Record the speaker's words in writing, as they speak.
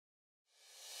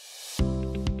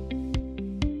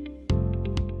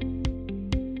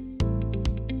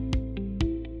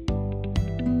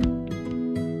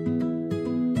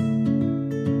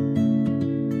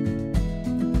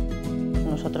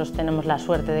Nosotros tenemos la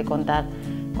suerte de contar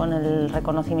con el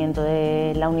reconocimiento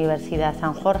de la Universidad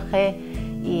San Jorge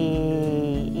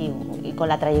y con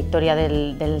la trayectoria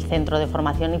del centro de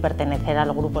formación y pertenecer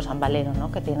al Grupo San Valero,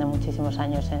 ¿no?, que tiene muchísimos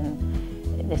años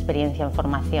de experiencia en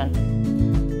formación.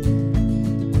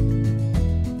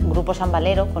 Grupo San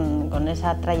Valero, con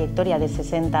esa trayectoria de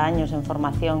 60 años en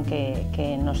formación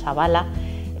que nos avala,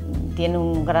 tiene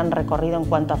un gran recorrido en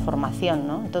cuanto a formación,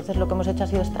 ¿no? Entonces lo que hemos hecho ha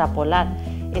sido extrapolar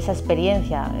esa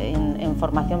experiencia en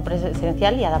formación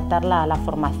presencial y adaptarla a la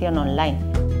formación online.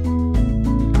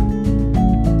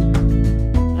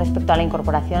 Respecto a la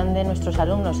incorporación de nuestros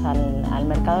alumnos al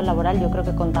mercado laboral, yo creo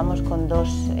que contamos con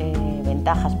dos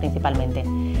ventajas principalmente.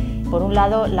 Por un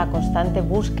lado, la constante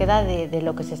búsqueda de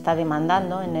lo que se está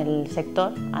demandando en el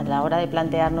sector a la hora de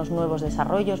plantearnos nuevos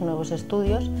desarrollos, nuevos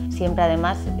estudios, siempre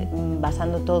además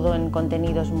basando todo en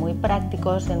contenidos muy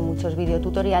prácticos, en muchos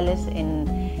videotutoriales,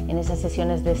 en esas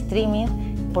sesiones de streaming.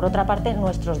 Por otra parte,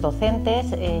 nuestros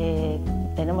docentes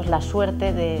tenemos la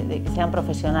suerte de que sean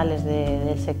profesionales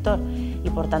del sector y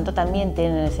por tanto también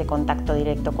tienen ese contacto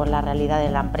directo con la realidad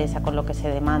de la empresa, con lo que se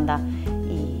demanda.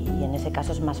 En ese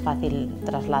caso es más fácil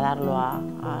trasladarlo a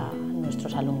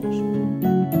nuestros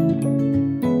alumnos.